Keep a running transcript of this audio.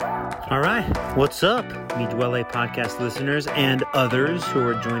All right. What's up, Mi Duele podcast listeners and others who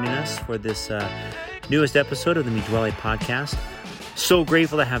are joining us for this newest episode of the Mi Duele podcast. So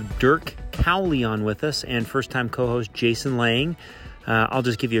grateful to have Dirk Cowley on with us and first-time co-host Jason Lang. I'll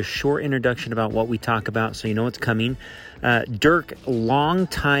just give you a short introduction about what we talk about so you know what's coming. Dirk,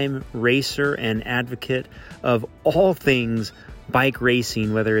 longtime racer and advocate of all things bike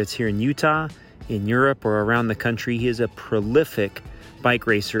racing, whether it's here in Utah, in Europe, or around the country. He is a prolific bike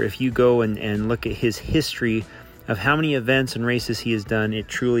racer. If you go and look at his history of how many events and races he has done, it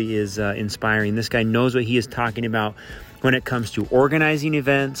truly is inspiring. This guy knows what he is talking about when it comes to organizing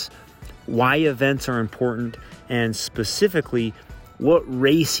events, why events are important, and specifically what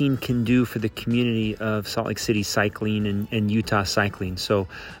racing can do for the community of Salt Lake City cycling and Utah cycling. So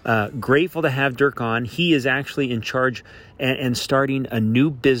grateful to have Dirk on. He is actually in charge and starting a new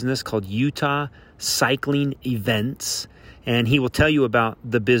business called Utah Cycling Events. And he will tell you about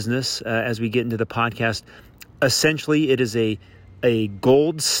the business as we get into the podcast. Essentially, it is a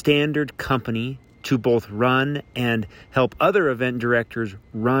gold standard company to both run and help other event directors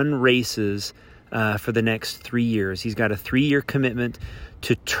run races for the next 3 years. He's got a 3-year commitment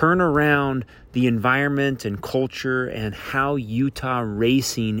to turn around the environment and culture and how Utah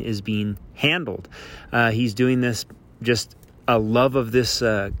racing is being handled. He's doing this just a love of this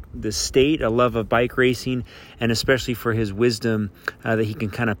state, a love of bike racing, and especially for his wisdom that he can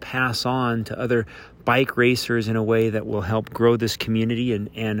kind of pass on to other bike racers in a way that will help grow this community and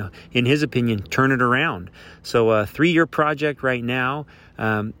in his opinion, turn it around. So a 3-year project right now.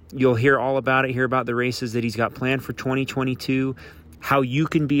 You'll hear all about it, hear about the races that he's got planned for 2022, how you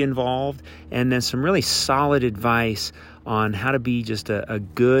can be involved, and then some really solid advice on how to be just a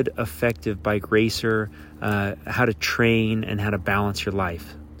good, effective bike racer, how to train, and how to balance your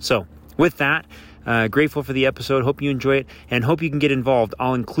life. So with that, grateful for the episode. Hope you enjoy it and hope you can get involved.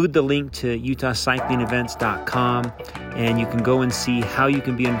 I'll include the link to utahcyclingevents.com, and you can go and see how you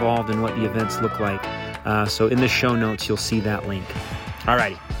can be involved and what the events look like. So in the show notes, you'll see that link. All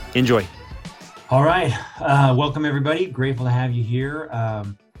righty. Enjoy. All right. Welcome, everybody. Grateful to have you here.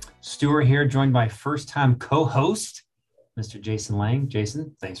 Stuart here, joined by first-time co-host, Mr. Jason Lang.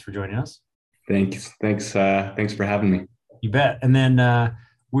 Jason, thanks for joining us. Thanks for having me. You bet. And then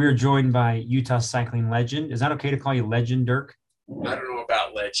we're joined by Utah cycling legend. Is that okay to call you legend, Dirk? I don't know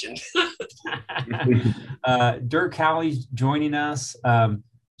about legend. Dirk Cowley's joining us.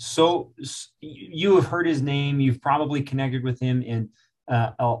 So you have heard his name. You've probably connected with him in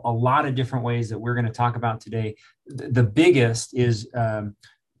a lot of different ways that we're going to talk about today. The biggest is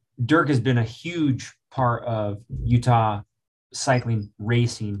Dirk has been a huge part of Utah cycling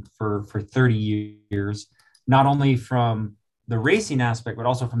racing for 30 years, not only from the racing aspect, but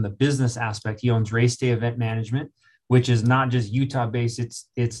also from the business aspect. He owns Race Day Event Management, which is not just Utah based,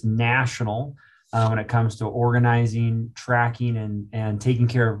 it's national when it comes to organizing, tracking, and taking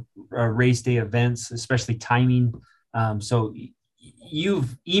care of race day events, especially timing. So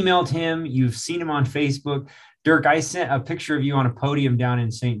you've emailed him, you've seen him on Facebook. Dirk, I sent a picture of you on a podium down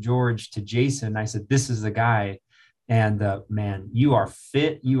in St. George to Jason. I said, this is the guy. And man, you are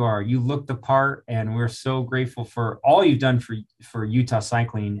fit. You look the part, and we're so grateful for all you've done for Utah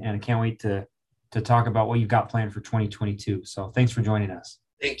cycling. And I can't wait to talk about what you've got planned for 2022. So thanks for joining us.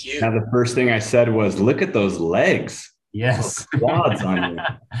 Thank you. Now, the first thing I said was, look at those legs. Yes. Those quads on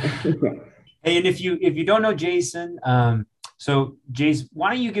you. Hey, and if you don't know Jason, so Jace,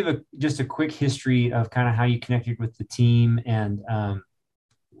 why don't you give just a quick history of kind of how you connected with the team and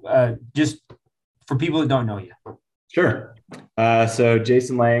just for people that don't know you. Sure. So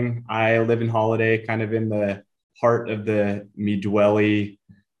Jason Lang, I live in Holiday, kind of in the heart of the Mi Duele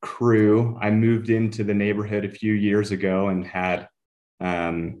crew. I moved into the neighborhood a few years ago and had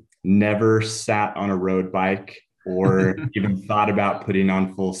never sat on a road bike or even thought about putting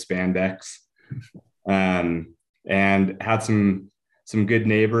on full spandex. And had some good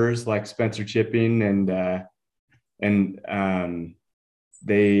neighbors like Spencer Chipping, and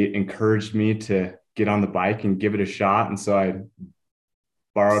they encouraged me to get on the bike and give it a shot. And so I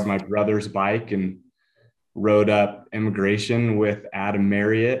borrowed my brother's bike and rode up Immigration with Adam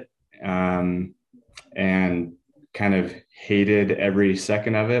Marriott, and kind of hated every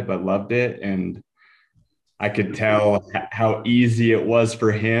second of it, but loved it. And I could tell how easy it was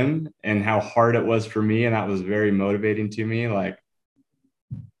for him and how hard it was for me. And that was very motivating to me. Like,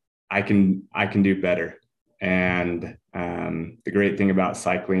 I can do better. And the great thing about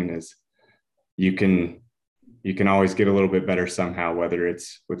cycling is you can always get a little bit better somehow, whether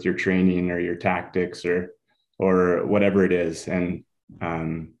it's with your training or your tactics or whatever it is. And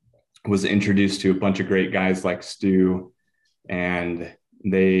was introduced to a bunch of great guys like Stu and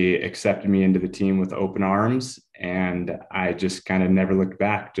they accepted me into the team with open arms, and I just kind of never looked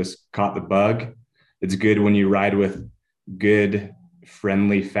back, just caught the bug. It's good when you ride with good,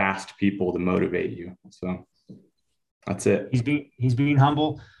 friendly, fast people to motivate you. So that's it. He's being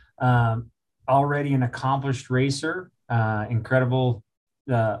humble. Already an accomplished racer, incredible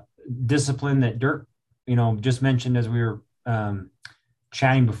discipline that Dirk, just mentioned as we were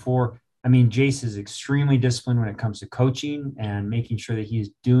chatting before. I mean, Jace is extremely disciplined when it comes to coaching and making sure that he's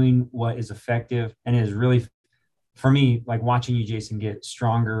doing what is effective, and is really, for me, like watching you, Jason, get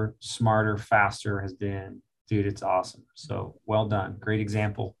stronger, smarter, faster has been, dude, it's awesome. So well done. Great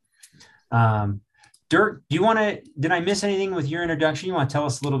example. Dirk, did I miss anything with your introduction? You want to tell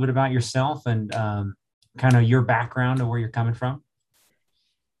us a little bit about yourself and kind of your background and where you're coming from?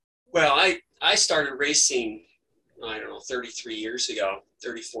 Well, I started racing, I don't know, 34 years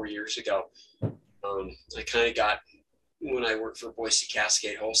ago. I kind of got, when I worked for Boise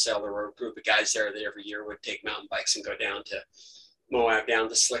Cascade Wholesale, there were a group of guys there that every year would take mountain bikes and go down to Moab, down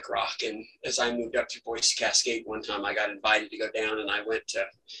to Slick Rock. And as I moved up to Boise Cascade one time, I got invited to go down, and I went to,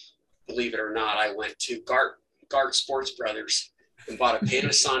 believe it or not, I went to Gart Sports Brothers and bought a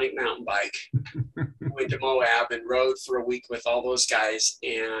Panasonic mountain bike, went to Moab and rode for a week with all those guys,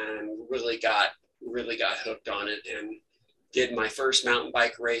 and really got hooked on it, and did my first mountain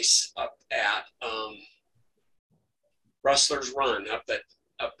bike race up at Rustler's Run up at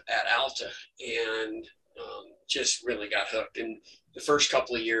Alta, and just really got hooked. And the first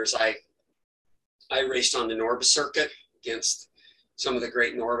couple of years I raced on the Norba circuit against some of the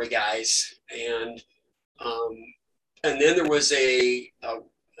great Norba guys, and then there was a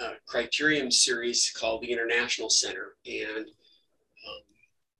criterium series called the International Center, and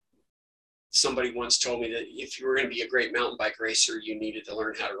somebody once told me that if you were going to be a great mountain bike racer, you needed to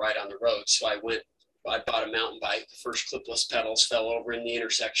learn how to ride on the road. So I bought a mountain bike, first clipless pedals, fell over in the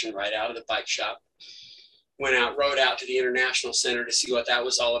intersection right out of the bike shop, went out, rode out to the International Center to see what that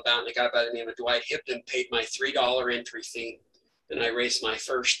was all about. And a guy by the name of Dwight Hipton paid my $3 entry fee. And I raced my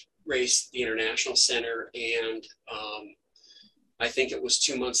first race at the International Center. And I think it was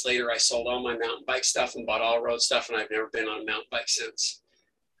 2 months later, I sold all my mountain bike stuff and bought all road stuff. And I've never been on a mountain bike since.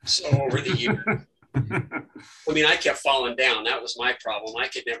 So over the year, I mean, I kept falling down. That was my problem. I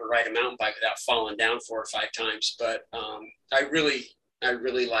could never ride a mountain bike without falling down 4 or 5 times. But I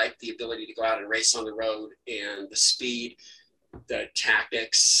really liked the ability to go out and race on the road, and the speed, the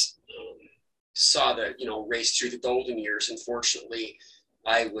tactics. Saw the, race through the golden years. Unfortunately,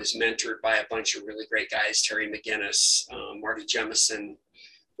 I was mentored by a bunch of really great guys: Terry McGinnis, Marty Jemison,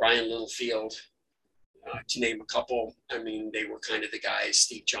 Ryan Littlefield, to name a couple. I mean, they were kind of the guys,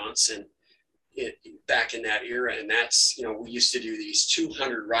 Steve Johnson, back in that era. And that's, we used to do these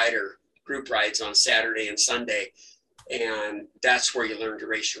 200 rider group rides on Saturday and Sunday. And that's where you learn to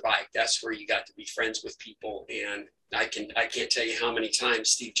race your bike. That's where you got to be friends with people. And I can't tell you how many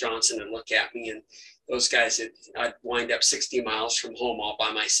times Steve Johnson would look at me, and those guys, I'd wind up 60 miles from home all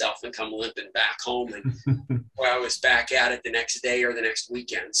by myself and come limping back home. And I was back at it the next day or the next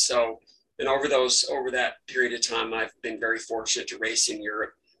weekend. So, and over that period of time, I've been very fortunate to race in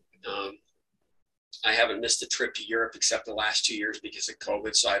Europe. I haven't missed a trip to Europe except the last 2 years because of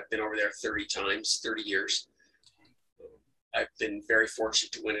COVID. So I've been over there 30 years. I've been very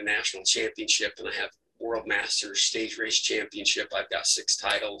fortunate to win a national championship, and I have World Masters Stage Race Championship. I've got 6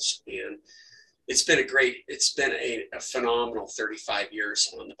 titles, and it's been a phenomenal 35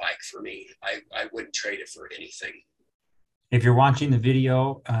 years on the bike for me. I wouldn't trade it for anything. If you're watching the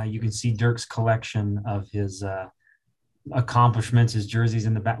video, you can see Dirk's collection of his accomplishments, his jerseys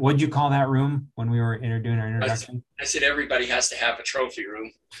in the back. What did you call that room when we were doing our introduction? I said everybody has to have a trophy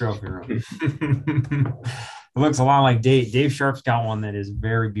room. Trophy room. It looks a lot like Dave. Dave Sharp's got one that is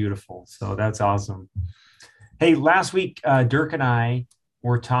very beautiful. So that's awesome. Hey, last week, Dirk and I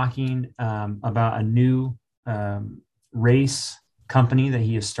were talking about a new race company that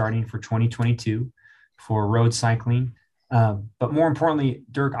he is starting for 2022 for road cycling. But more importantly,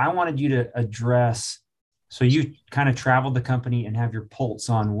 Dirk, I wanted you to address, so you kind of traveled the company and have your pulse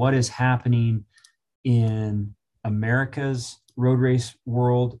on what is happening in America's road race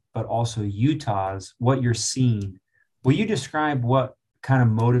world, but also Utah's, what you're seeing. Will you describe what kind of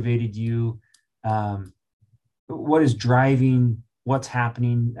motivated you? What is driving what's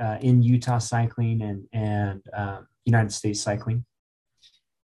happening in Utah cycling and United States cycling?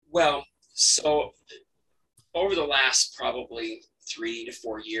 Well, so over the last probably 3 to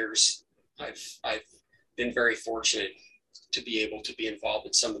 4 years, I've been very fortunate to be able to be involved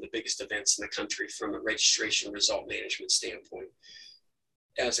in some of the biggest events in the country from a registration result management standpoint.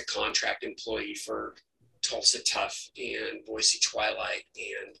 As a contract employee for Tulsa Tough and Boise Twilight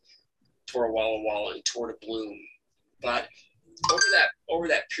and Tora Walla Walla and Tour de Bloom. But over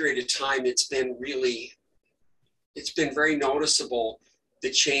that period of time, it's been very noticeable,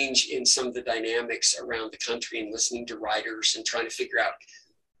 the change in some of the dynamics around the country, and listening to riders and trying to figure out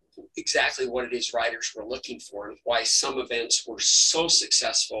exactly what it is riders were looking for and why some events were so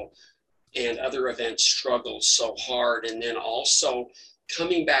successful and other events struggled so hard. And then also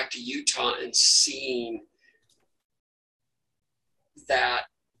coming back to Utah and seeing that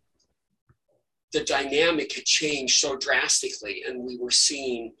the dynamic had changed so drastically. And we were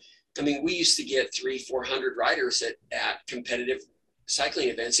seeing, I mean, we used to get 300-400 riders at competitive cycling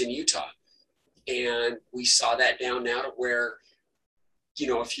events in Utah. And we saw that down now to where, you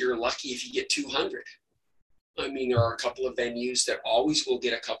know, if you're lucky, if you get 200. I mean, there are a couple of venues that always will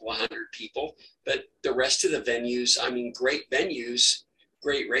get a couple of hundred people, but the rest of the venues, I mean, great venues,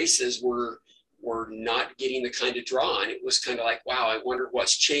 great races were not getting the kind of draw. And it was kind of like, wow, I wonder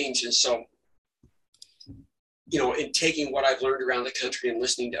what's changed. And so, you know, in taking what I've learned around the country and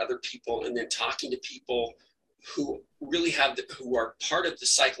listening to other people and then talking to people who really who are part of the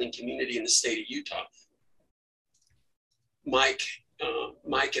cycling community in the state of Utah, Mike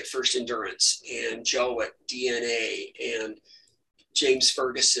at First Endurance and Joe at DNA and James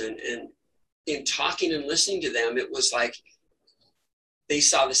Ferguson, and in talking and listening to them, it was like they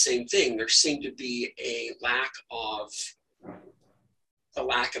saw the same thing. There seemed to be a lack of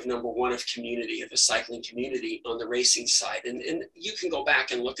number one, of community, of the cycling community on the racing side. And you can go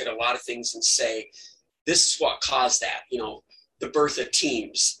back and look at a lot of things and say, this is what caused that. You know, the birth of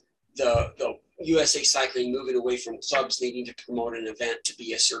teams, the USA Cycling moving away from clubs needing to promote an event to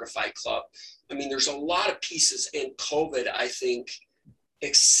be a certified club. I mean, there's a lot of pieces, and COVID, I think,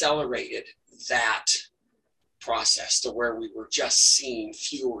 accelerated that process to where we were just seeing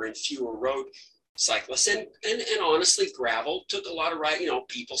fewer and fewer road cyclists. And honestly, gravel took a lot of ride. You know,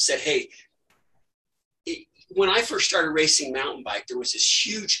 people said, hey, when I first started racing mountain bike, there was this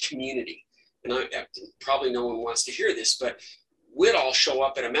huge community, and probably no one wants to hear this, but we'd all show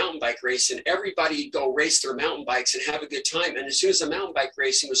up at a mountain bike race and everybody would go race their mountain bikes and have a good time. And as soon as the mountain bike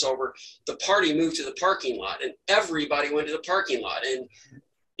racing was over, the party moved to the parking lot and everybody went to the parking lot. And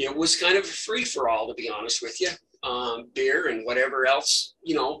it was kind of a free for all, to be honest with you, beer and whatever else,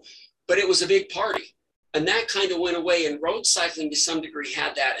 you know, but it was a big party. And that kind of went away, and road cycling to some degree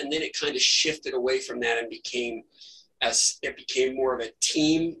had that. And then it kind of shifted away from that and became more of a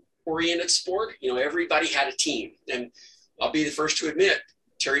team oriented sport. You know, everybody had a team. And I'll be the first to admit,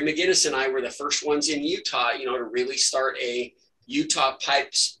 Terry McGinnis and I were the first ones in Utah, you know, to really start a Utah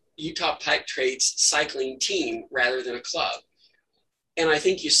Pipe Trades cycling team rather than a club. And I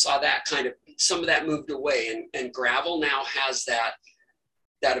think you saw that kind of, some of that moved away, and gravel now has that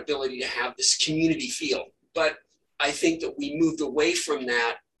ability to have this community feel. But I think that we moved away from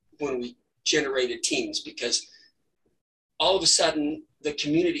that when we generated teams, because all of a sudden the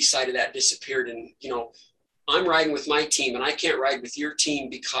community side of that disappeared. And, you know, I'm riding with my team and I can't ride with your team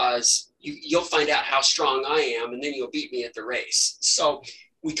because you'll find out how strong I am and then you'll beat me at the race. So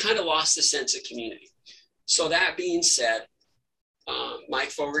we kind of lost the sense of community. So that being said, Mike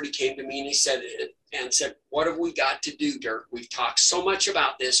Fogarty came to me and he said, what have we got to do, Dirk? We've talked so much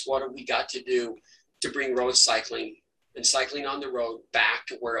about this. What have we got to do to bring road cycling and cycling on the road back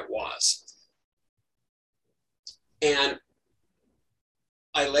to where it was? And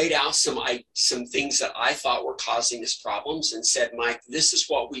I laid out some things that I thought were causing us problems and said, Mike, this is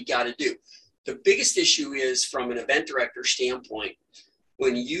what we got to do. The biggest issue is, from an event director standpoint,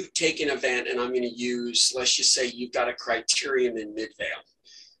 when you take an event, and I'm going to use, let's just say you've got a Criterium in Midvale.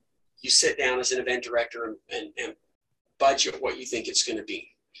 You sit down as an event director and budget what you think it's going to be.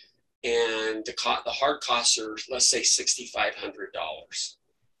 And the hard costs are, let's say, $6,500.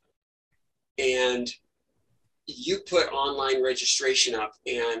 And you put online registration up,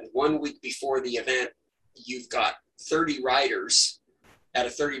 and 1 week before the event, you've got 30 riders at a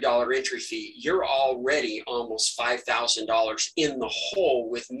 $30 entry fee. You're already almost $5,000 in the hole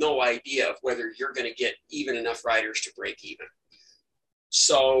with no idea of whether you're going to get even enough riders to break even.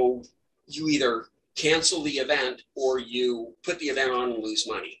 So you either cancel the event or you put the event on and lose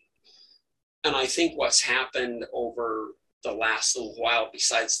money. And I think what's happened over the last little while,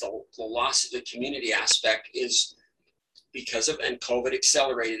 besides the loss of the community aspect, is because of, and COVID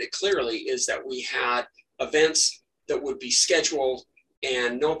accelerated it clearly, is that we had events that would be scheduled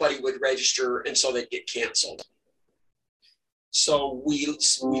and nobody would register, and so they'd get canceled. So we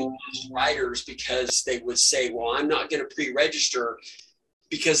lost riders because they would say, well, I'm not going to pre-register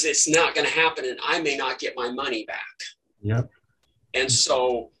because it's not going to happen and I may not get my money back. Yep. And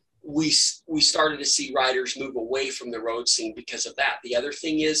so we started to see riders move away from the road scene because of that. The other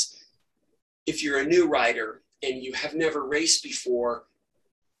thing is, if you're a new rider and you have never raced before,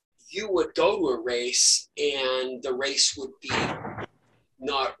 you would go to a race and the race would be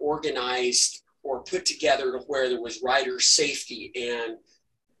not organized or put together to where there was rider safety and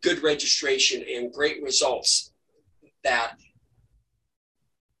good registration and great results, that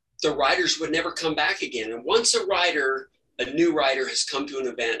the riders would never come back again. And once a new rider has come to an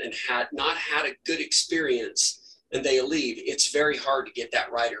event and had not had a good experience and they leave, it's very hard to get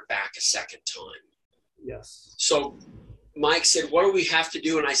that rider back a second time. Yes. So Mike said, what do we have to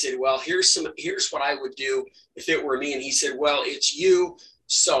do? And I said, well, here's what I would do if it were me. And he said, well, it's you.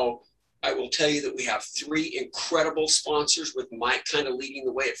 So I will tell you that we have 3 incredible sponsors, with Mike kind of leading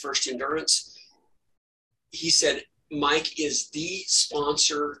the way at First Endurance. He said, Mike is the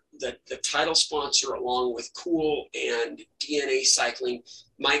sponsor, the title sponsor, along with Cool and DNA Cycling.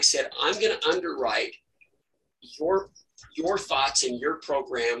 Mike said, I'm going to underwrite your thoughts and your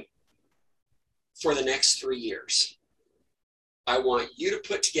program for the next 3 years. I want you to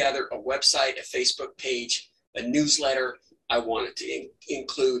put together a website, a Facebook page, a newsletter. I want it to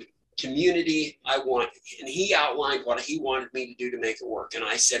include community. And he outlined what he wanted me to do to make it work. And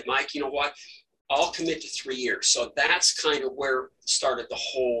I said, Mike, you know what? I'll commit to 3 years. So that's kind of where started the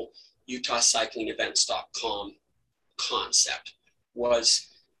whole UtahCyclingEvents.com concept. Was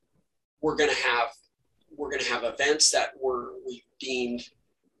we're going to have events that we deemed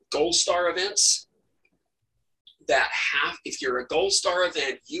gold star events, that if you're a gold star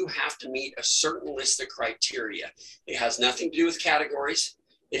event, you have to meet a certain list of criteria. It has nothing to do with categories.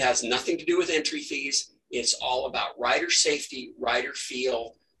 It has nothing to do with entry fees. It's all about rider safety, rider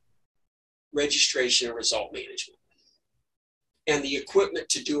feel, registration, and result management. And the equipment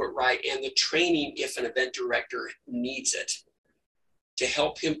to do it right, and the training if an event director needs it, to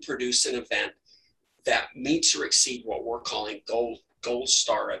help him produce an event that meets or exceeds what we're calling gold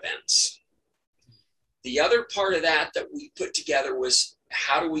star events. The other part of that we put together was,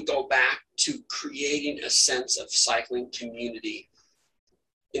 how do we go back to creating a sense of cycling community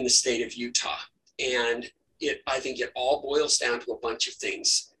in the state of Utah? And I think it all boils down to a bunch of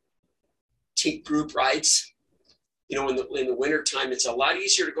things. Group rides. You know, in the wintertime, it's a lot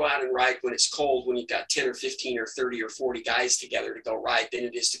easier to go out and ride when it's cold, when you've got 10 or 15 or 30 or 40 guys together to go ride, than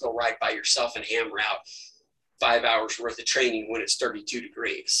it is to go ride by yourself and hammer out 5 hours worth of training when it's 32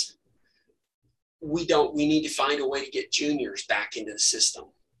 degrees. We need to find a way to get juniors back into the system.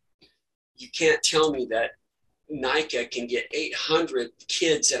 You can't tell me that NICA can get 800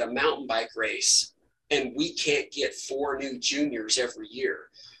 kids at a mountain bike race and we can't get 4 new juniors every year.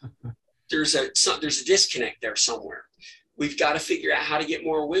 There's a disconnect there somewhere. We've got to figure out how to get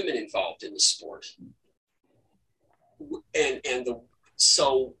more women involved in the sport.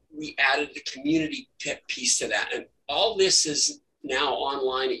 So we added the community piece to that. And all this is now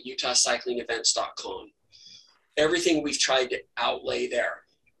online at UtahCyclingEvents.com. Everything we've tried to outlay there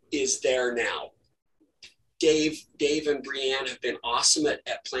is there now. Dave and Brianne have been awesome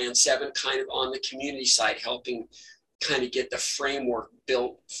at Plan 7, kind of on the community side, helping kind of get the framework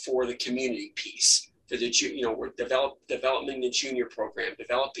built for the community piece. For the, we're developing the junior program,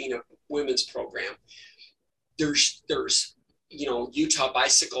 developing a women's program. There's Utah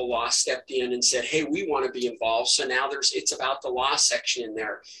Bicycle Law stepped in and said, hey, we want to be involved. So now it's about the law section in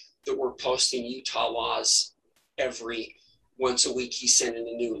there that we're posting Utah laws every once a week. He's sending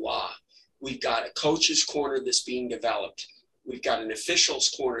a new law. We've got a coach's corner that's being developed. We've got an officials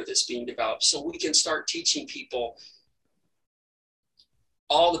corner that's being developed. So we can start teaching people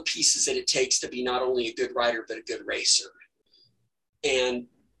all the pieces that it takes to be not only a good rider, but a good racer. And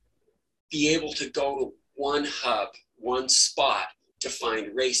be able to go to one hub, one spot to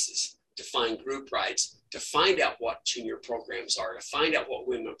find races, to find group rides, to find out what junior programs are, to find out what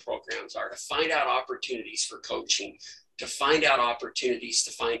women programs are, to find out opportunities for coaching, to find out opportunities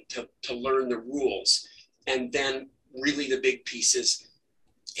to learn the rules. And then really the big piece is,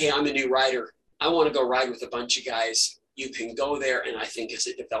 hey, I'm a new rider. I want to go ride with a bunch of guys. You can go there, and I think as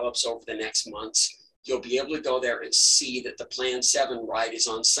it develops over the next months, you'll be able to go there and see that the Plan 7 ride is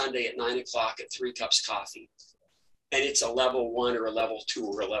on Sunday at 9 o'clock at 3 Cups Coffee. And it's a level 1 or a level 2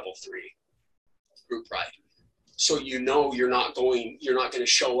 or a level 3 group ride. So you're not going to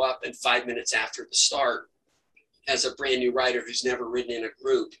show up and 5 minutes after the start as a brand new rider who's never ridden in a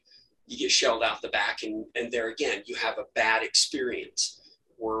group, you get shelled out the back, and there again, you have a bad experience.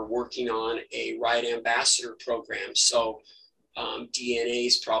 We're working on a ride ambassador program. So DNA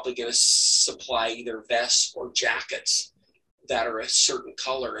is probably going to supply either vests or jackets that are a certain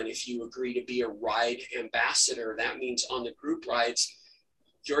color. And if you agree to be a ride ambassador, that means on the group rides,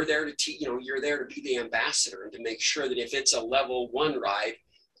 you're there to you're there to be the ambassador and to make sure that if it's a level 1 ride,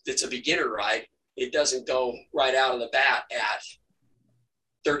 that's a beginner ride, it doesn't go right out of the bat at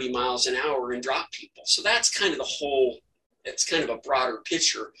 30 miles an hour and drop people. So that's kind of it's kind of a broader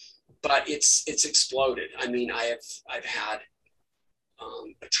picture, but it's exploded. I mean, I've had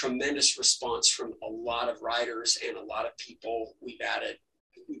a tremendous response from a lot of riders and a lot of people. We've added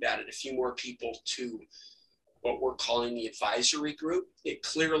a few more people to what we're calling the advisory group. It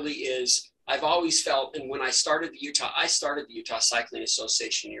clearly is. I've always felt, and when I started the Utah Cycling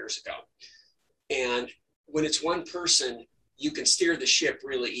Association years ago. And when it's one person, you can steer the ship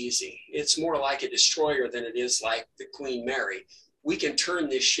really easy. It's more like a destroyer than it is like the Queen Mary. We can turn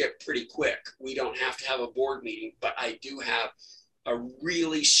this ship pretty quick. We don't have to have a board meeting, but I do have a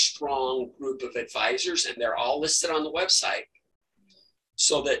really strong group of advisors, and they're all listed on the website,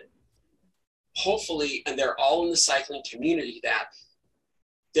 so that hopefully, and they're all in the cycling community, that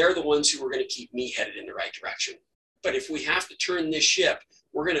they're the ones who are going to keep me headed in the right direction. But if we have to turn this ship,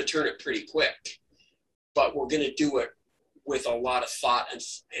 we're going to turn it pretty quick, but we're going to do it with a lot of thought and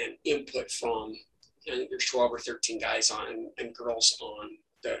input from, I think there's 12 or 13 guys on and girls on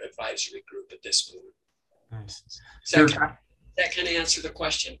the advisory group at this point. Nice. That kind of answer the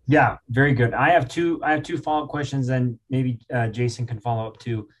question? Yeah, very good. I have two follow-up questions, and maybe Jason can follow up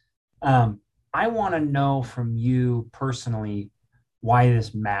too. I want to know from you personally why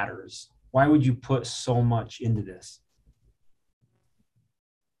this matters. Why would you put so much into this?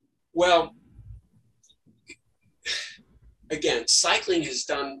 Well, again, cycling has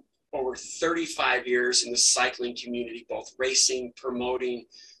done over 35 years in the cycling community, both racing, promoting,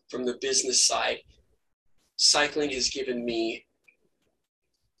 from the business side. Cycling has given me,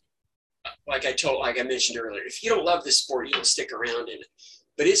 like I mentioned earlier, if you don't love this sport, you don't stick around in it.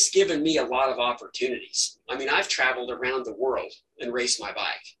 But it's given me a lot of opportunities. I mean, I've traveled around the world and raced my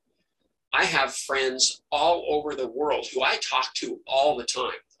bike. I have friends all over the world who I talk to all the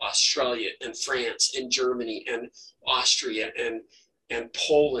time. Australia and France and Germany and Austria and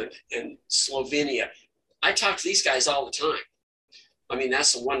Poland and Slovenia. I talk to these guys all the time. I mean,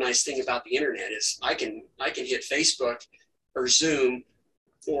 that's the one nice thing about the internet is I can hit Facebook or Zoom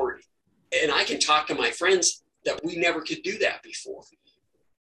and I can talk to my friends that we never could do that before.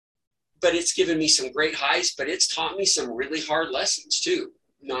 But it's given me some great highs, but it's taught me some really hard lessons too,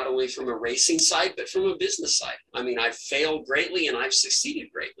 not only from a racing side, but from a business side. I mean, I've failed greatly and I've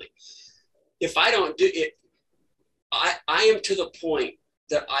succeeded greatly. If I don't do it, I am to the point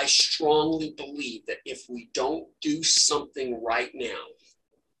that I strongly believe that if we don't do something right now,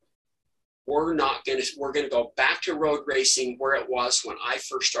 we're going to go back to road racing where it was when I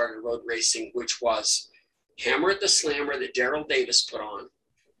first started road racing, which was Hammer at the Slammer that Daryl Davis put on,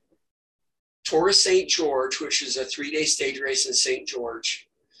 Tour of St. George, which is a 3-day stage race in St. George,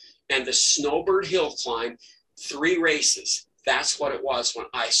 and the Snowbird Hill Climb, 3 races. That's what it was when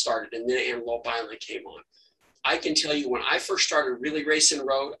I started, and then Antelope Island came on. I can tell you when I first started really racing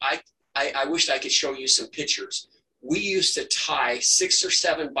road, I wished I could show you some pictures. We used to tie 6 or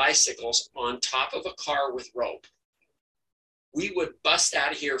 7 bicycles on top of a car with rope. We would bust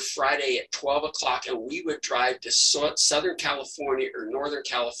out of here Friday at 12 o'clock and we would drive to Southern California or Northern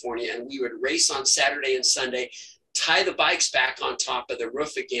California, and we would race on Saturday and Sunday, tie the bikes back on top of the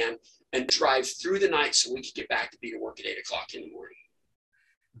roof again, and drive through the night so we could get back to be to work at 8 o'clock in the morning.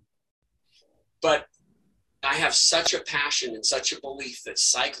 But I have such a passion and such a belief that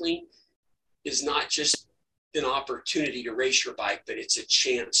cycling is not just an opportunity to race your bike, but it's a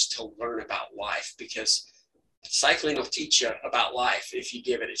chance to learn about life, because cycling will teach you about life if you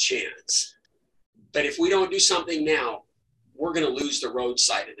give it a chance. But if we don't do something now, we're going to lose the road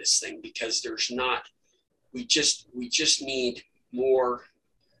side of this thing, because we just need more.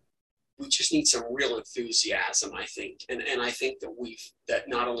 We just need some real enthusiasm, I think. And I think that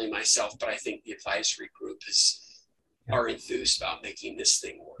not only myself, but I think the advisory group are enthused about making this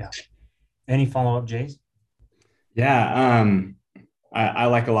thing work. Yeah. Any follow-up, Jace? Yeah. I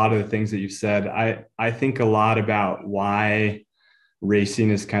like a lot of the things that you've said. I think a lot about why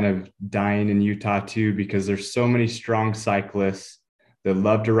racing is kind of dying in Utah too, because there's so many strong cyclists that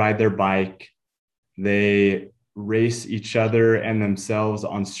love to ride their bike. They race each other and themselves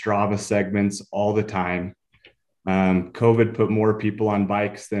on Strava segments all the time. COVID put more people on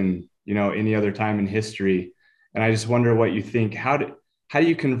bikes than, any other time in history. And I just wonder what you think. How do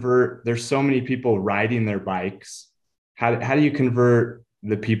you convert? There's so many people riding their bikes. How do you convert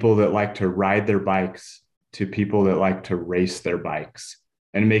the people that like to ride their bikes to people that like to race their bikes,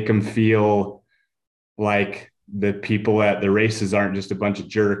 and make them feel like the people at the races aren't just a bunch of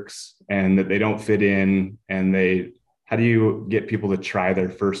jerks and that they don't fit in and they how do you get people to try their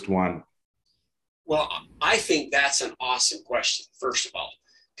first one? Well, I think that's an awesome question, first of all,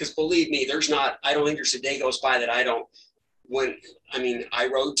 because believe me, I don't think there's a day goes by that I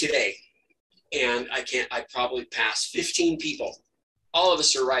rode today and I probably passed 15 people. All of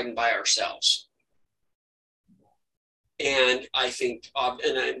us are riding by ourselves. And I think,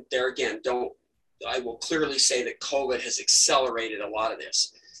 and there again, I will clearly say that COVID has accelerated a lot of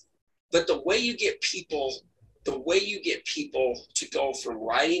this. But the way you get people to go from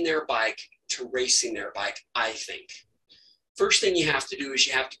riding their bike to racing their bike, I think, first thing you have to do is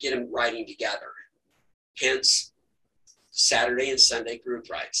you have to get them riding together. Hence, Saturday and Sunday group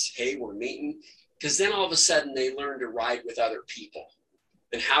rides. Hey, we're meeting. Because then all of a sudden they learn to ride with other people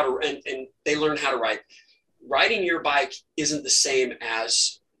and and they learn how to ride. Riding your bike isn't the same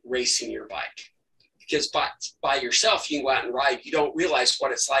as racing your bike. Because by yourself, you can go out and ride. You don't realize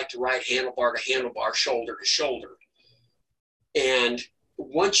what it's like to ride handlebar to handlebar, shoulder to shoulder. And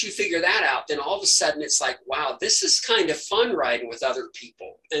once you figure that out, then all of a sudden it's like, wow, this is kind of fun riding with other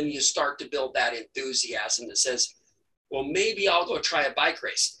people. And you start to build that enthusiasm that says, well, maybe I'll go try a bike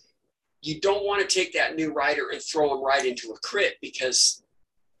race. You don't want to take that new rider and throw them right into a crit because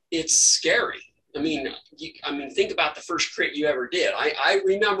it's scary. I mean, think about the first crit you ever did. I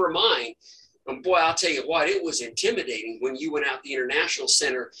remember mine. And boy, I'll tell you what, it was intimidating when you went out the International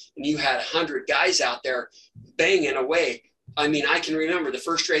Center and you had 100 guys out there banging away. I mean, I can remember the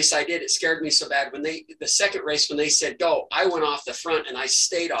first race I did, it scared me so bad. The second race, when they said go, I went off the front and I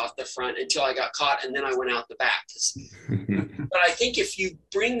stayed off the front until I got caught, and then I went out the back. But I think if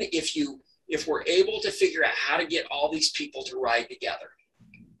we're able to figure out how to get all these people to ride together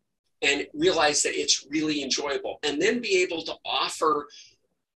and realize that it's really enjoyable, and then be able to offer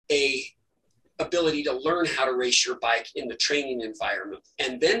a ability to learn how to race your bike in the training environment,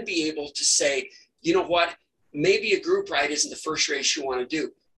 and then be able to say, you know what, maybe a group ride isn't the first race you want to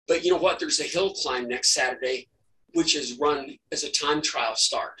do, but you know what, there's a hill climb next Saturday, which is run as a time trial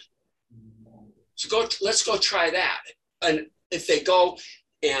start. So let's go try that. And if they go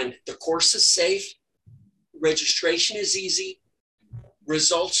and the course is safe, registration is easy,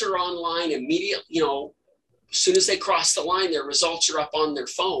 results are online immediately, as soon as they cross the line, their results are up on their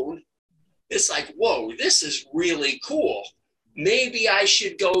phone. It's like, whoa, this is really cool. Maybe I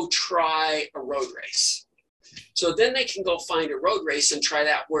should go try a road race. So then they can go find a road race and try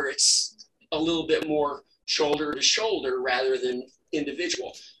that where it's a little bit more shoulder to shoulder rather than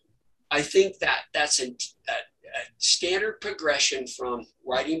individual. I think that's a standard progression from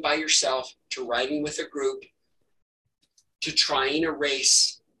riding by yourself to riding with a group to trying a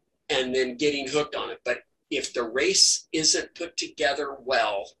race and then getting hooked on it. But if the race isn't put together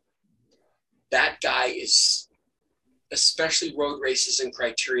well, that guy is, especially road races and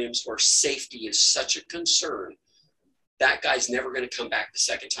criteriums where safety is such a concern, that guy's never going to come back the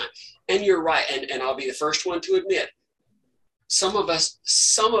second time. And you're right. And I'll be the first one to admit, some of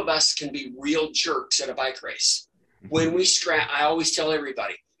us can be real jerks at a bike race. When we strap, I always tell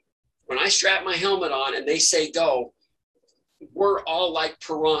everybody, when I strap my helmet on and they say go, we're all like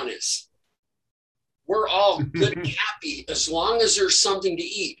piranhas. We're all good and happy as long as there's something to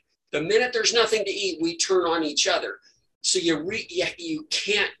eat. The minute there's nothing to eat, we turn on each other. So you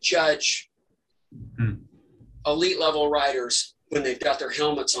can't judge elite level riders when they've got their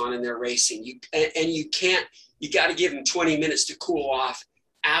helmets on and they're racing. You got to give them 20 minutes to cool off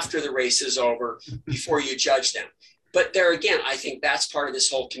after the race is over before you judge them. But there again, I think that's part of this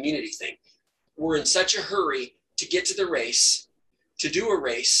whole community thing. We're in such a hurry to get to the race, to do a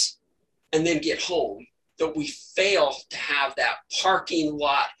race, and then get home that we fail to have that parking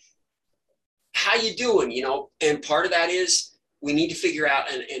lot. How you doing? And part of that is we need to figure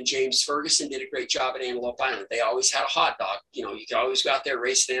out, and James Ferguson did a great job at Antelope Island. They always had a hot dog. You could always go out there,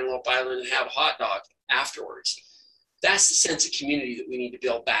 race at Antelope Island and have a hot dog afterwards. That's the sense of community that we need to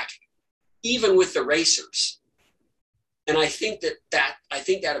build back, even with the racers. And I think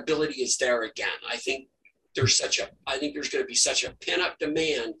that ability is there again. I think there's going to be such a pent-up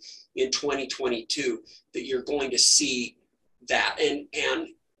demand in 2022 that you're going to see that. And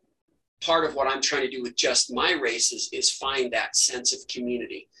part of what I'm trying to do with just my races is find that sense of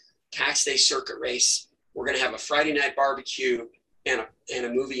community. Tax Day circuit race, we're going to have a Friday night barbecue and a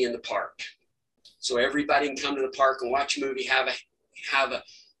movie in the park. So everybody can come to the park and watch a movie, have a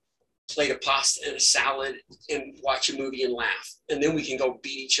plate of pasta and a salad and watch a movie and laugh. And then we can go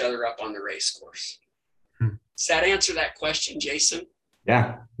beat each other up on the race course. Does that answer that question, Jason?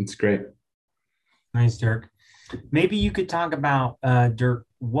 Yeah, it's great. Nice, Dirk. Maybe you could talk about, Dirk,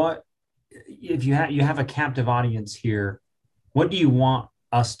 what, if you have a captive audience here, what do you want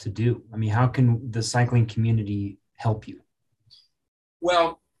us to do? I mean, how can the cycling community help you?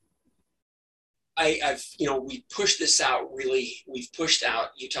 Well, we pushed this out really. We've pushed out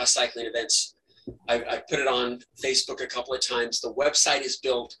Utah cycling events. I put it on Facebook a couple of times. The website is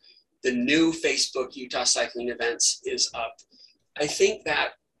built. The new Facebook Utah cycling events is up. I think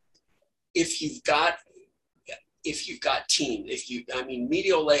that if you've got team,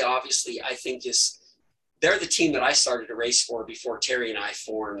 Media Ole obviously I think they're the team that I started to race for before Terry and I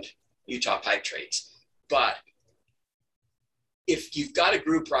formed Utah Pipe Trades. But if you've got a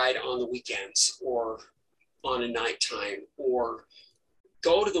group ride on the weekends or on a nighttime, or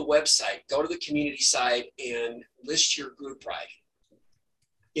go to the website, go to the community side and list your group ride.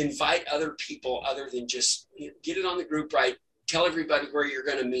 Invite other people other than just get it on the group ride, tell everybody where you're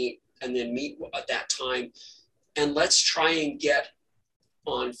going to meet, and then meet at that time. And let's try and get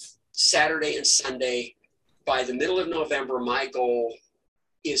on Saturday and Sunday. By the middle of November, my goal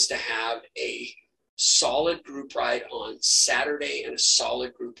is to have a solid group ride on Saturday and a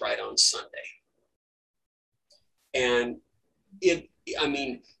solid group ride on Sunday. And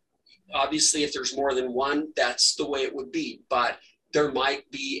obviously if there's more than one, that's the way it would be, but there might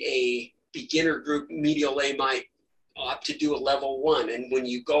be a beginner group. Media Ole might opt to do a level 1. And when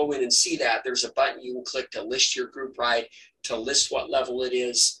you go in and see that, there's a button you can click to list your group ride, to list what level it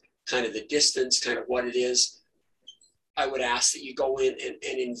is, kind of the distance, kind of what it is. I would ask that you go in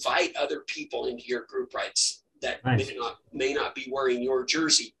and invite other people into your group rides that nice. may not be wearing your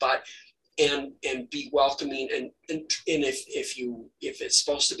jersey, but and be welcoming. And if it's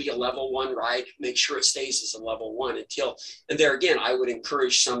supposed to be a level 1 ride, make sure it stays as a level 1 until. And there again, I would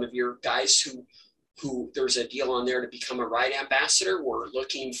encourage some of your guys who there's a deal on there to become a ride ambassador. We're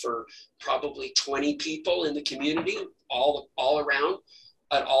looking for probably 20 people in the community, all around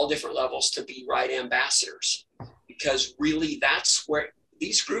at all different levels, to be ride ambassadors. Because really that's where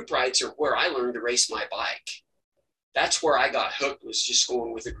these group rides are, where I learned to race my bike. That's where I got hooked, was just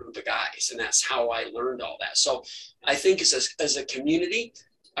going with a group of guys. And that's how I learned all that. So I think as a community,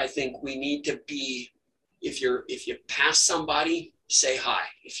 I think we need to be, if you pass somebody, say hi.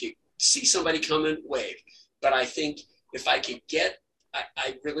 If you see somebody coming, wave. But I think if I could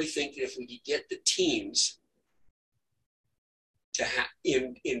I really think that if we could get the teams to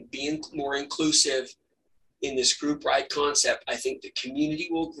in being more inclusive in this group ride concept, I think the community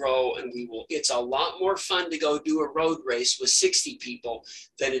will grow, and it's a lot more fun to go do a road race with 60 people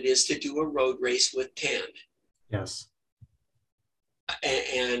than it is to do a road race with 10. Yes.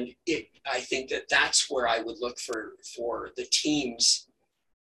 And I think that's where I would look for the teams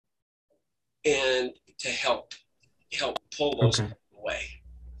and to help pull those people away,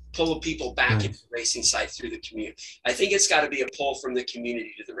 pull the people back into the racing side through the community. I think it's got to be a pull from the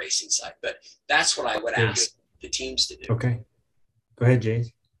community to the racing side, but that's what I would ask the teams to do. Okay. Go ahead,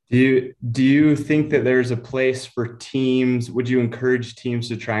 Jace. Do you think that there's a place for teams? Would you encourage teams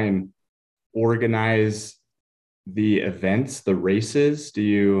to try and organize the events, the races?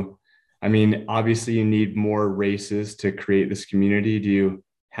 Obviously you need more races to create this community. Do you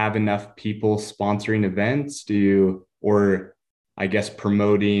have enough people sponsoring events? Or I guess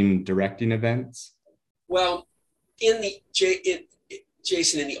promoting, directing events? Well,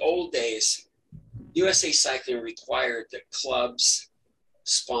 Jason, in the old days, USA Cycling required that clubs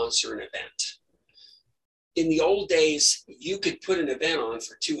sponsor an event. In the old days, you could put an event on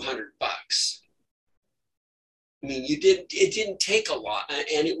for $200. It didn't take a lot,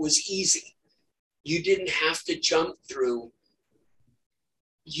 and it was easy. You didn't have to jump through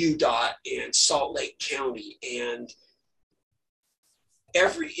UDOT and Salt Lake County and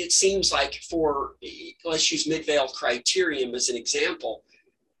it seems like let's use Midvale Criterium as an example.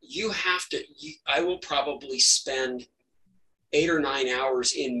 I will probably spend 8 or 9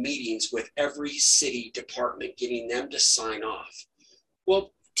 hours in meetings with every city department, getting them to sign off.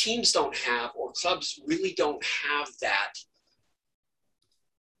 Well, teams don't have, or clubs really don't have that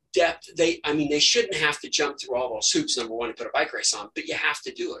depth. They shouldn't have to jump through all those hoops, number one, to put a bike race on, but you have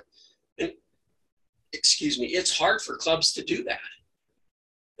to do it. And it's hard for clubs to do that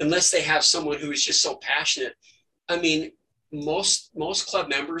unless they have someone who is just so passionate. Most club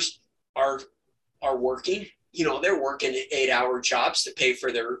members are working, they're working 8-hour jobs to pay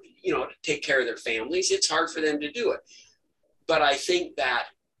for their, to take care of their families. It's hard for them to do it. But I think that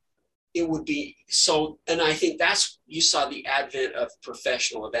it would be so, and I think you saw the advent of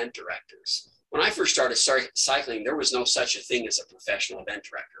professional event directors. When I first started cycling, there was no such a thing as a professional event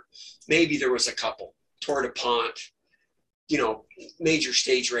director. Maybe there was a couple, Tour de Pont, major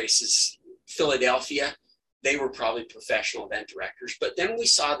stage races, Philadelphia, they were probably professional event directors. But then we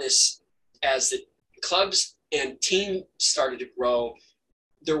saw this as the clubs and teams started to grow.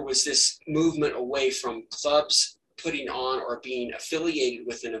 There was this movement away from clubs putting on or being affiliated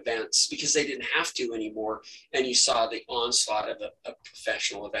with an event because they didn't have to anymore. And you saw the onslaught of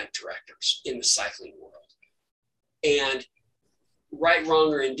professional event directors in the cycling world. And right,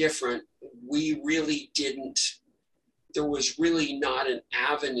 wrong, or indifferent, we really didn't, there was really not an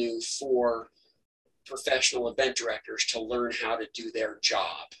avenue for professional event directors to learn how to do their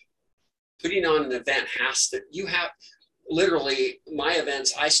job. Putting on an event literally my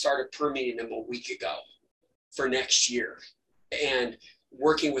events, I started permitting them a week ago for next year, and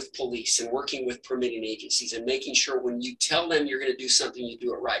working with police and working with permitting agencies and making sure when you tell them you're going to do something, you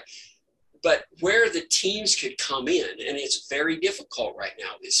do it right. But where the teams could come in, and it's very difficult right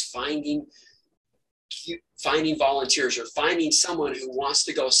now, is finding volunteers or finding someone who wants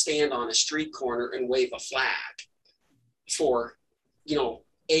to go stand on a street corner and wave a flag for,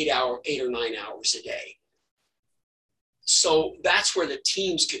 8 or 9 hours a day. So that's where the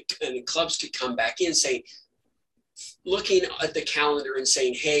teams and the clubs could come back in, saying, looking at the calendar and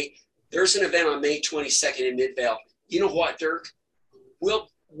saying, hey, there's an event on May 22nd in Midvale. You know what, Dirk? We'll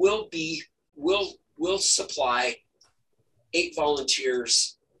supply 8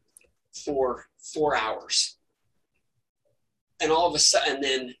 volunteers for 4 hours. And all of a sudden,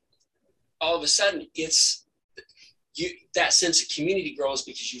 it's that sense of community grows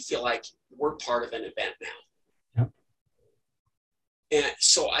because you feel like we're part of an event now. And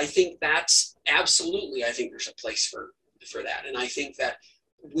so I think that's absolutely, I think there's a place for that. And I think that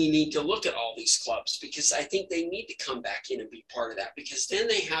we need to look at all these clubs because I think they need to come back in and be part of that, because then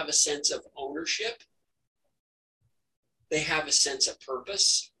they have a sense of ownership. They have a sense of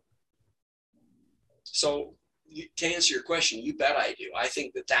purpose. So to answer your question, you bet I do. I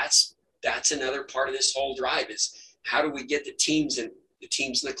think that's another part of this whole drive is how do we get the teams and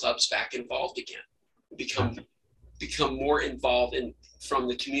the clubs back involved again, become more involved from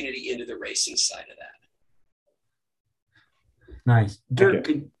the community into the racing side of that. Nice. Dirk,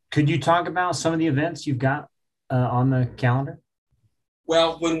 could you talk about some of the events you've got on the calendar?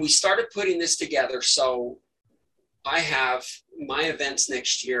 Well, when we started putting this together, so I have my events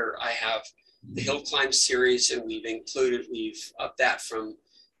next year. I have the Hill Climb Series, and we've upped that from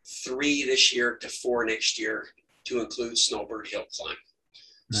 3 this year to 4 next year to include Snowbird Hill Climb.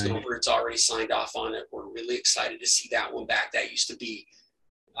 Nice. Snowbird's already signed off on it. We're really excited to see that one back. That used to be,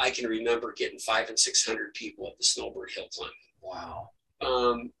 I can remember getting 500 and 600 people at the Snowbird Hill Climb. Wow.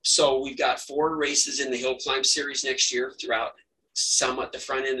 So we've got 4 races in the Hill Climb Series next year throughout, some at the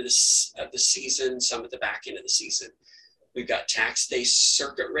front end of the season, some at the back end of the season. We've got Tax Day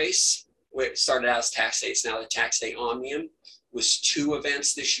Circuit Race. It started out as Tax Day. It's now the Tax Day Omnium. Was 2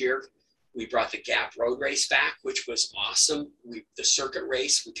 events this year. We brought the Gap Road Race back, which was awesome. The circuit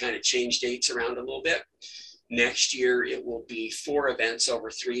race, we kind of changed dates around a little bit. Next year, it will be 4 events over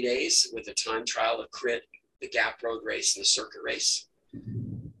 3 days with a time trial of Crit, the Gap Road Race, and the circuit race.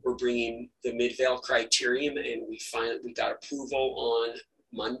 We're bringing the Midvale Criterium, and we got approval on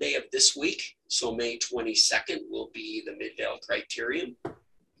Monday of this week. So May 22nd will be the Midvale Criterium.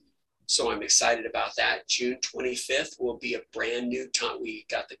 So I'm excited about that. June 25th will be a brand new time. We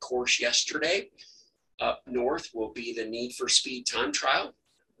got the course yesterday. Up north will be the Need for Speed time trial,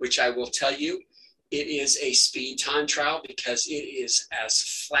 which I will tell you, it is a speed time trial because it is as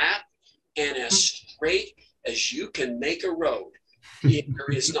flat and as straight as you can make a road.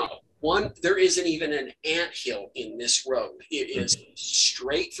 There isn't even an anthill in this road. It is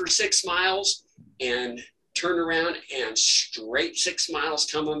straight for 6 miles and turn around and straight 6 miles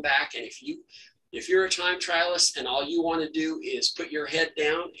coming back. And if you're a time trialist and all you want to do is put your head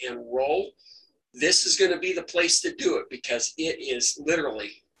down and roll, this is going to be the place to do it, because it is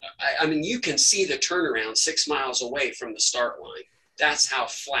literally, I mean, you can see the turnaround 6 miles away from the start line. That's how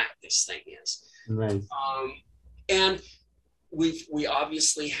flat this thing is. Right. And we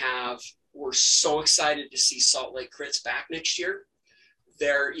obviously we're so excited to see Salt Lake Crits back next year.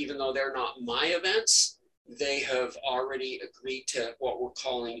 Even though they're not my events, they have already agreed to what we're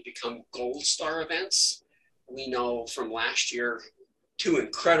calling to become Gold Star events. We know from last year, 2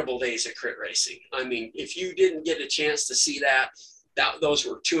 incredible days of crit racing. I mean, if you didn't get a chance to see that those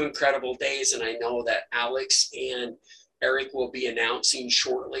were 2 incredible days. And I know that Alex and Eric will be announcing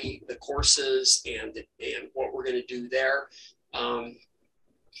shortly the courses and what we're going to do there.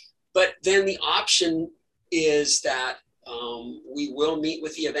 But then the option is that we will meet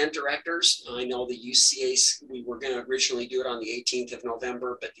with the event directors. I know the UCA, we were going to originally do it on the 18th of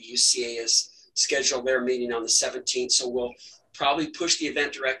November, but the UCA has scheduled their meeting on the 17th. So we'll probably push the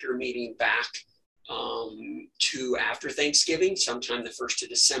event director meeting back to after Thanksgiving, sometime the 1st of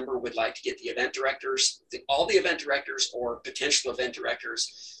December. We'd like to get the event directors, all the event directors or potential event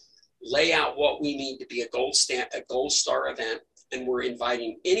directors lay out what we need to be a gold star event. And we're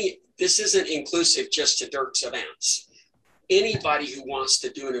inviting this isn't inclusive just to Dirk's events. Anybody who wants to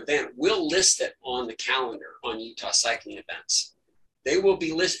do an event, we'll list it on the calendar on Utah Cycling Events. They will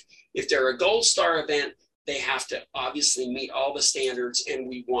be listed. If they're a gold star event, they have to obviously meet all the standards, and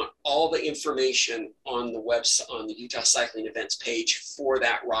we want all the information on the website, on the Utah Cycling Events page for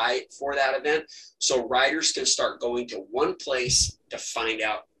that event. So riders can start going to one place to find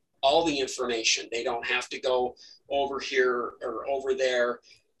out all the information. They don't have to go over here or over there,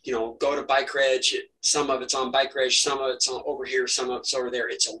 go to Bike Reg. Some of it's on Bike Reg, some of it's over here, some of it's over there.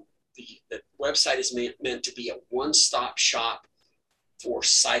 The website is meant to be a one-stop shop for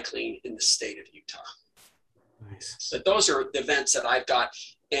cycling in the state of Utah. Nice. But those are the events that I've got,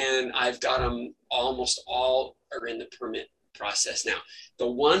 and I've got them almost all are in the permit process now.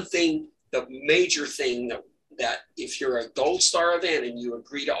 The major thing that if you're a gold star event and you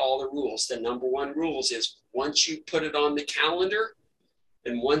agree to all the rules, the number one rules is once you put it on the calendar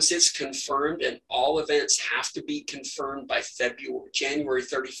and once it's confirmed, and all events have to be confirmed by January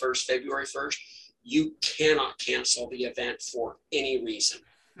 31st, February 1st, you cannot cancel the event for any reason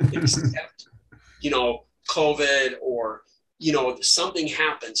except, COVID or, something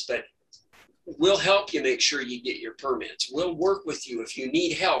happens, but we'll help you make sure you get your permits. We'll work with you. If you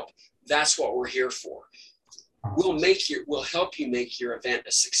need help, that's what we're here for. We'll help you make your event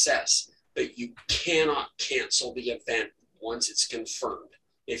a success, but you cannot cancel the event once it's confirmed.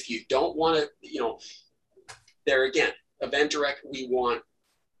 If you don't want to, there again, event director, we want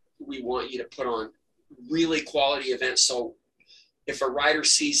you to put on really quality events. So if a rider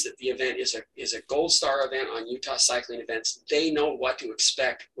sees that the event is a gold star event on Utah Cycling Events, they know what to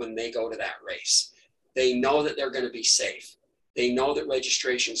expect when they go to that race. They know that they're going to be safe. They know that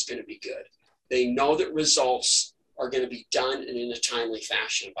registration is going to be good. They know that results are going to be done in a timely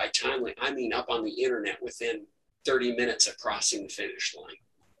fashion. By timely, I mean up on the internet within 30 minutes of crossing the finish line.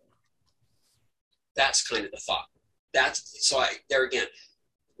 That's kind of the thought. There again,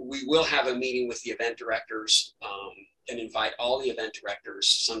 we will have a meeting with the event directors and invite all the event directors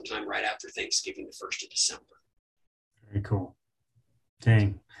sometime right after Thanksgiving, the 1st of December. Very cool.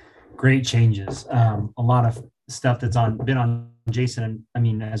 Dang, great changes. A lot of stuff that's been on Jason. And I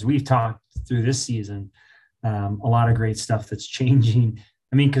mean, as we've talked through this season, a lot of great stuff that's changing.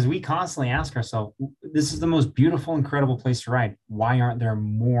 I mean, because we constantly ask ourselves, this is the most beautiful, incredible place to ride. Why aren't there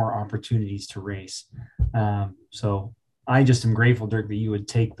more opportunities to race? So I just am grateful, Dirk, that you would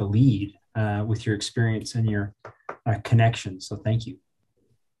take the lead with your experience and your connection. So thank you.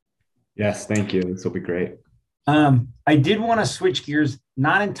 Yes, thank you. This will be great. I did want to switch gears,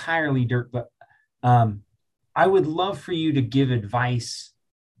 not entirely, Dirk, but I would love for you to give advice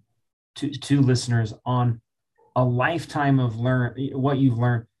to listeners on a lifetime of what you've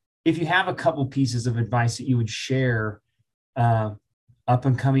learned. If you have a couple pieces of advice that you would share, up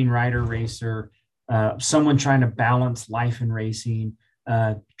and coming rider, racer, someone trying to balance life and racing,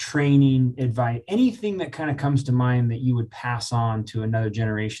 training advice, anything that kind of comes to mind that you would pass on to another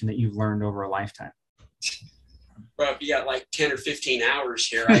generation that you've learned over a lifetime. Well, if you got like 10 or 15 hours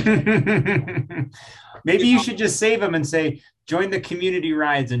here, maybe you should just save them and say, join the community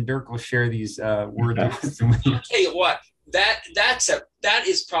rides, and Dirk will share these words of wisdom with you. I'll tell you what, that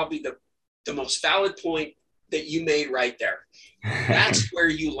is probably the most valid point that you made right there. That's where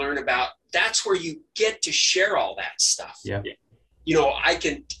you learn that's where you get to share all that stuff. Yeah. I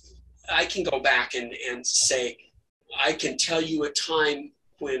can go back and say, I can tell you a time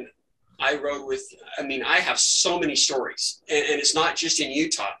when I rode I have so many stories, and it's not just in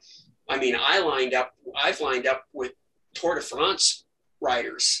Utah. I mean, I've lined up with Tour de France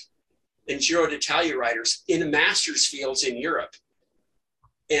riders and Giro d'Italia riders in the Masters fields in Europe,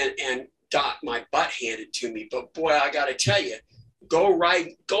 and got my butt handed to me. But boy, I got to tell you, go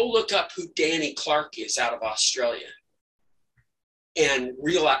look up who Danny Clark is out of Australia, and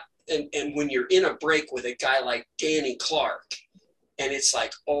realize, and when you're in a break with a guy like Danny Clark, and it's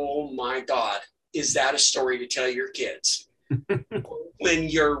like, oh my God, is that a story to tell your kids? When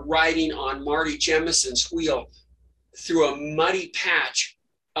you're riding on Marty Jemison's wheel through a muddy patch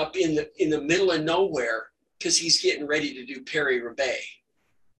up in the middle of nowhere because he's getting ready to do Paris-Roubaix.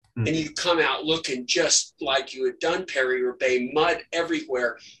 And you come out looking just like you had done Paris-Roubaix, mud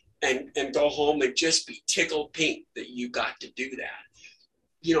everywhere, and go home and just be tickled pink that you got to do that.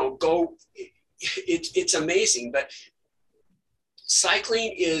 It's amazing. But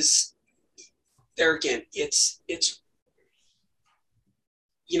cycling is, there again, it's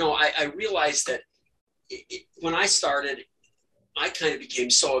I realized that when I started, I kind of became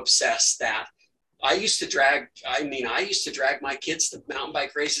so obsessed that I used to drag my kids to mountain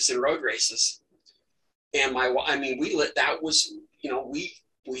bike races and road races. And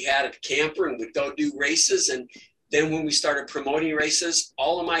we had a camper and we'd go do races. And then when we started promoting races,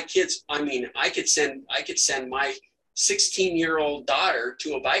 all of my kids, I could send my 16-year-old daughter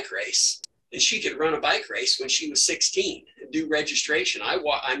to a bike race, and she could run a bike race when she was 16 and do registration. I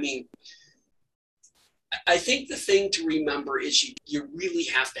think the thing to remember is you really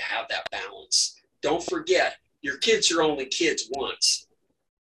have to have that balance. Don't forget, your kids are only kids once.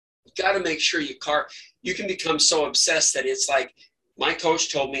 You got to make sure you can become so obsessed that it's like, my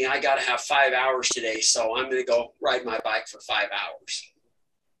coach told me I got to have 5 hours today, so I'm going to go ride my bike for 5 hours.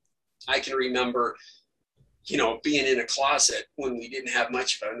 I can remember, being in a closet when we didn't have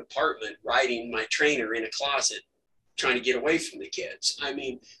much of an apartment, riding my trainer in a closet, trying to get away from the kids.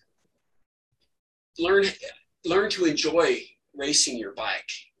 Learn to enjoy racing your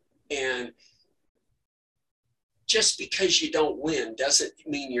bike. And just because you don't win doesn't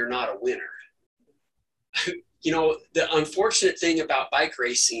mean you're not a winner. The unfortunate thing about bike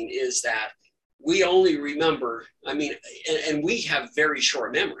racing is that we only remember, and we have very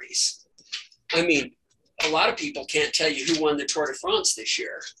short memories. A lot of people can't tell you who won the Tour de France this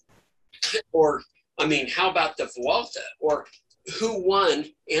year. Or, how about the Vuelta? Or who won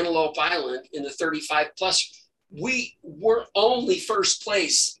Antelope Island in the 35 plus? We were only first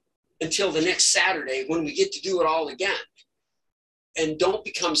place until the next Saturday when we get to do it all again. And don't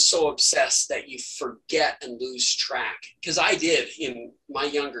become so obsessed that you forget and lose track. Because I did in my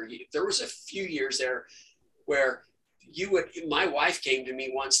younger years. There was a few years there where my wife came to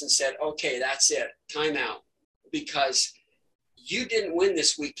me once and said, okay, that's it, time out. Because you didn't win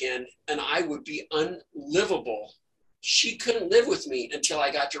this weekend and I would be unlivable. She couldn't live with me until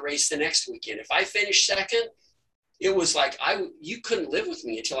I got to race the next weekend. If I finished second, it was like you couldn't live with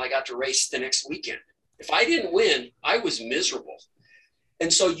me until I got to race the next weekend. If I didn't win, I was miserable.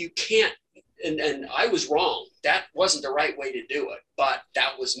 And so you can't, and I was wrong. That wasn't the right way to do it, but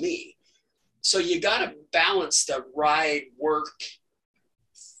that was me. So you got to balance the ride, work,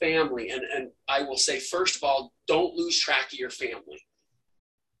 family. And I will say, first of all, don't lose track of your family.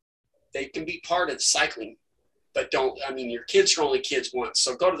 They can be part of the cycling, but your kids are only kids once.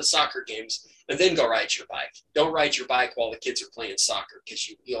 So go to the soccer games and then go ride your bike. Don't ride your bike while the kids are playing soccer,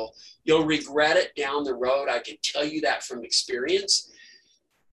 because you'll regret it down the road. I can tell you that from experience.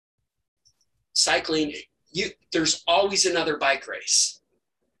 Cycling, there's always another bike race.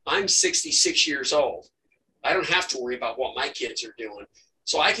 I'm 66 years old. I don't have to worry about what my kids are doing.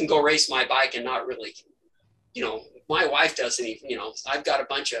 So I can go race my bike and not really, my wife doesn't even, I've got a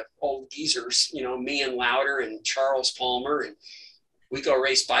bunch of old geezers, me and Louder and Charles Palmer, and we go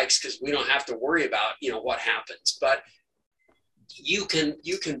race bikes because we don't have to worry about, what happens. But you can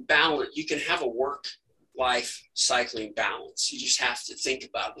balance, you can have a work-life cycling balance. You just have to think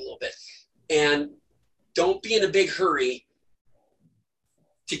about it a little bit. And don't be in a big hurry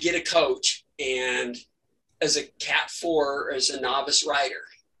to get a coach and as a Cat 4 or as a novice rider,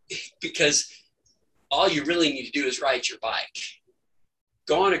 because all you really need to do is ride your bike.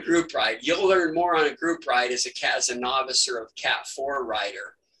 Go on a group ride. You'll learn more on a group ride as a novice or a Cat 4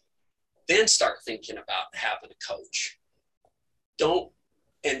 rider. Then start thinking about having a coach. Don't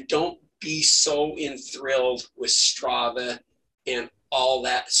be so enthralled with Strava and all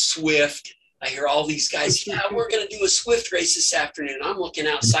that Swift. I hear all these guys, yeah, we're going to do a Swift race this afternoon. I'm looking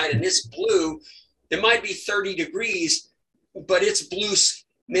outside and it's blue. It might be 30 degrees, but it's blue.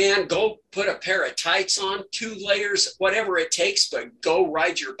 Man, go put a pair of tights on, 2 layers, whatever it takes, but go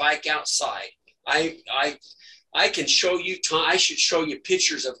ride your bike outside. I can show you, I should show you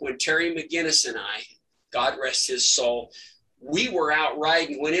pictures of when Terry McGinnis and I, God rest his soul, we were out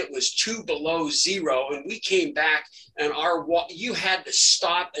riding when it was 2 below zero, and we came back and you had to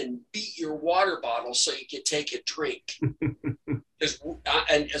stop and beat your water bottle so you could take a drink.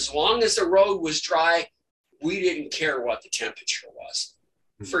 And as long as the road was dry, we didn't care what the temperature was.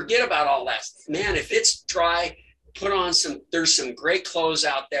 Forget about all that. Man, if it's dry, there's some great clothes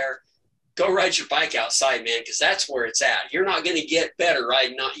out there. Go ride your bike outside, man, because that's where it's at. You're not going to get better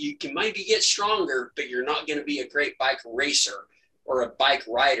riding. You can maybe get stronger, but you're not going to be a great bike racer or a bike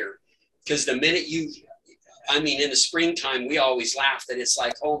rider. Because the minute in the springtime, we always laugh that it's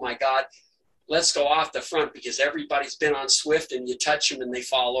like, oh my God, let's go off the front because everybody's been on Swift and you touch them and they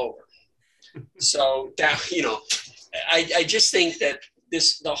fall over. So that, I just think that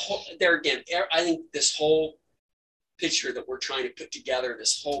I think this whole picture that we're trying to put together,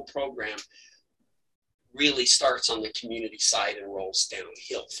 this whole program, really starts on the community side and rolls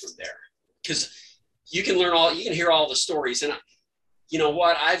downhill from there. Because you can hear all the stories. And you know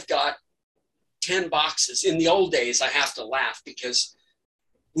what? I've got 10 boxes. In the old days, I have to laugh because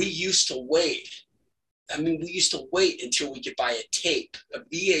we used to wait. We used to wait until we could buy a tape, a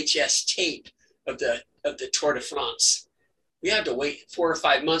VHS tape of the Tour de France. We had to wait 4 or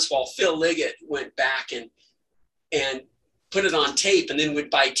 5 months while Phil Liggett went back and put it on tape, and then would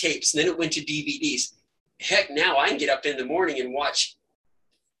buy tapes, and then it went to DVDs. Heck, now I can get up in the morning and watch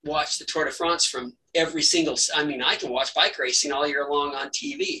the Tour de France from every single. I can watch bike racing all year long on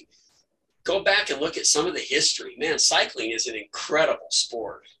TV. Go back and look at some of the history. Man, cycling is an incredible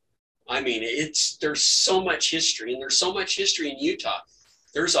sport. There's so much history, and there's so much history in Utah.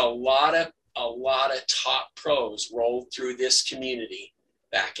 There's a lot of top pros rolled through this community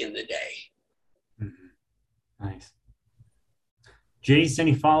back in the day. Mm-hmm. Nice. Jace,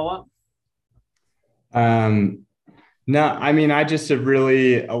 any follow-up? No, I just have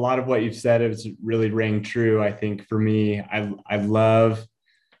really, a lot of what you've said has really rang true. I think for me, I love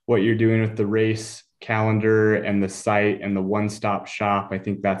what you're doing with the race calendar and the site and the one-stop shop. I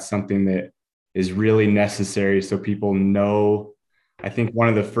think that's something that is really necessary so people know. I think one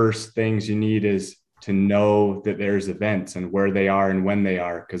of the first things you need is to know that there's events and where they are and when they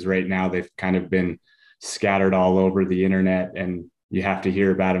are, because right now they've kind of been scattered all over the internet and you have to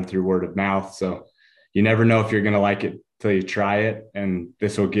hear about them through word of mouth. So you never know if you're going to like it till you try it. And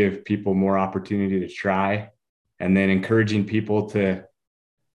this will give people more opportunity to try. And then encouraging people to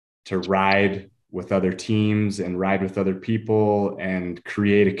ride with other teams and ride with other people and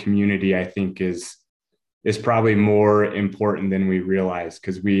create a community, I think is probably more important than we realize,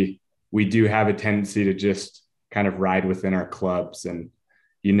 because we do have a tendency to just kind of ride within our clubs, and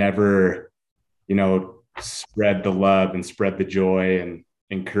you never, spread the love and spread the joy and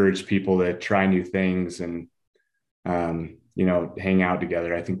encourage people to try new things and, hang out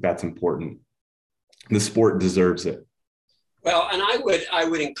together. I think that's important. The sport deserves it. Well, and I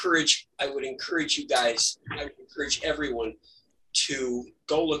would encourage you guys, I would encourage everyone to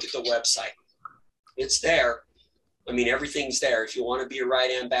go look at the website. It's there. Everything's there. If you want to be a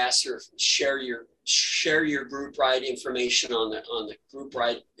ride ambassador, share your group ride information on the group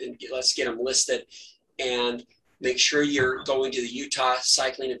ride, and let's get them listed. And make sure you're going to the Utah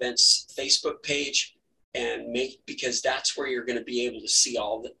Cycling Events Facebook page, and because that's where you're going to be able to see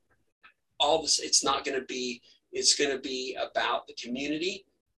all this. It's going to be about the community,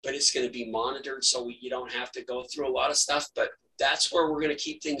 but it's going to be monitored so you don't have to go through a lot of stuff. But that's where we're going to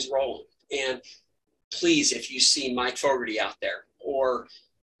keep things rolling. And please, if you see Mike Fogarty out there, or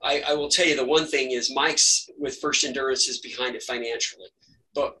I will tell you, the one thing is Mike's with First Endurance is behind it financially,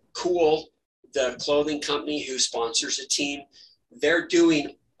 but Cool, the clothing company who sponsors the team, they're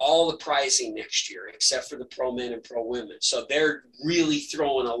doing all the prizing next year, except for the pro men and pro women. So they're really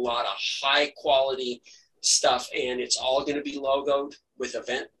throwing a lot of high quality stuff, and it's all going to be logoed with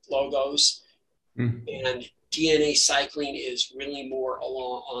event logos. Mm-hmm. And DNA Cycling is really more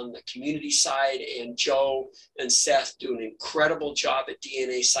along on the community side, and Joe and Seth do an incredible job at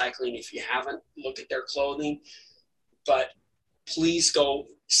DNA Cycling. If you haven't, look at their clothing, but please go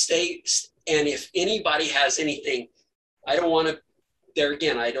stay. And if anybody has anything, I don't want to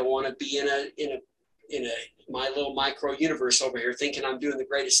be in my little micro universe over here thinking I'm doing the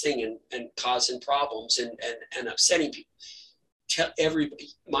greatest thing and causing problems and upsetting people. Tell everybody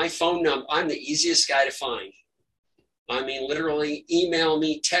my phone number. I'm the easiest guy to find. Literally email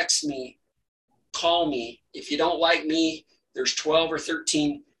me, text me, call me. If you don't like me, there's 12 or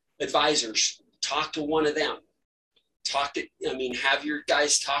 13 advisors. Talk to one of them. Have your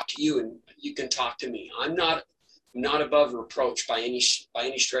guys talk to you, and you can talk to me. I'm not above reproach by any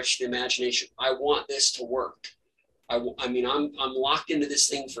stretch of the imagination. I want this to work. I'm locked into this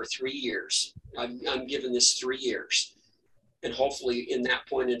thing for 3 years. I'm given this 3 years. And hopefully in that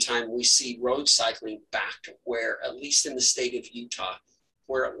point in time, we see road cycling back to where, at least in the state of Utah,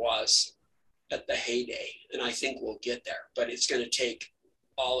 where it was at the heyday. And I think we'll get there, but it's going to take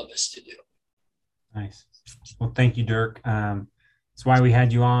all of us to do. Nice. Well, thank you, Dirk. That's why we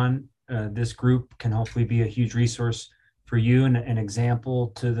had you on. This group can hopefully be a huge resource for you and an example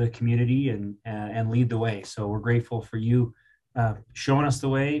to the community and lead the way. So we're grateful for you showing us the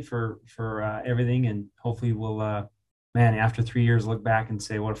way for everything. And hopefully we'll, after 3 years, look back and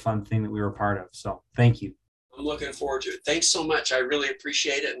say what a fun thing that we were a part of. So thank you. I'm looking forward to it. Thanks so much. I really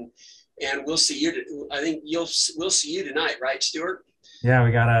appreciate it. And we'll see you. I think we'll see you tonight, right, Stuart? Yeah,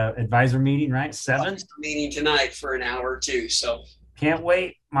 we got a advisor meeting, right? 7 meeting tonight for an hour or two. So can't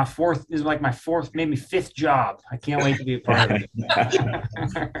wait. My fourth, maybe fifth job. I can't wait to be a part of it.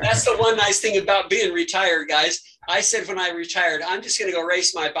 That's the one nice thing about being retired, guys. I said when I retired, I'm just going to go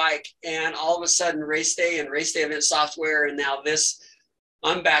race my bike. And all of a sudden, race day and race day event software, and now this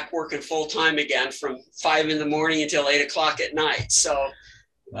I'm back working full time again from 5 a.m. until 8 o'clock at night. So,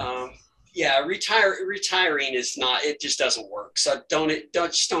 retiring is not, it just doesn't work. So don't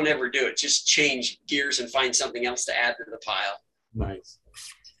ever do it. Just change gears and find something else to add to the pile. Nice.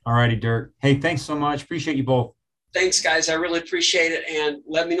 All righty, Dirk. Hey, thanks so much. Appreciate you both. Thanks, guys. I really appreciate it. And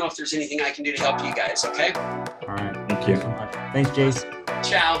let me know if there's anything I can do to help you guys. Okay. All right. Thank you. So much. Thanks, Jace.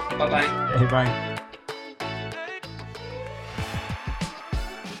 Ciao. Bye-bye. Hey, bye.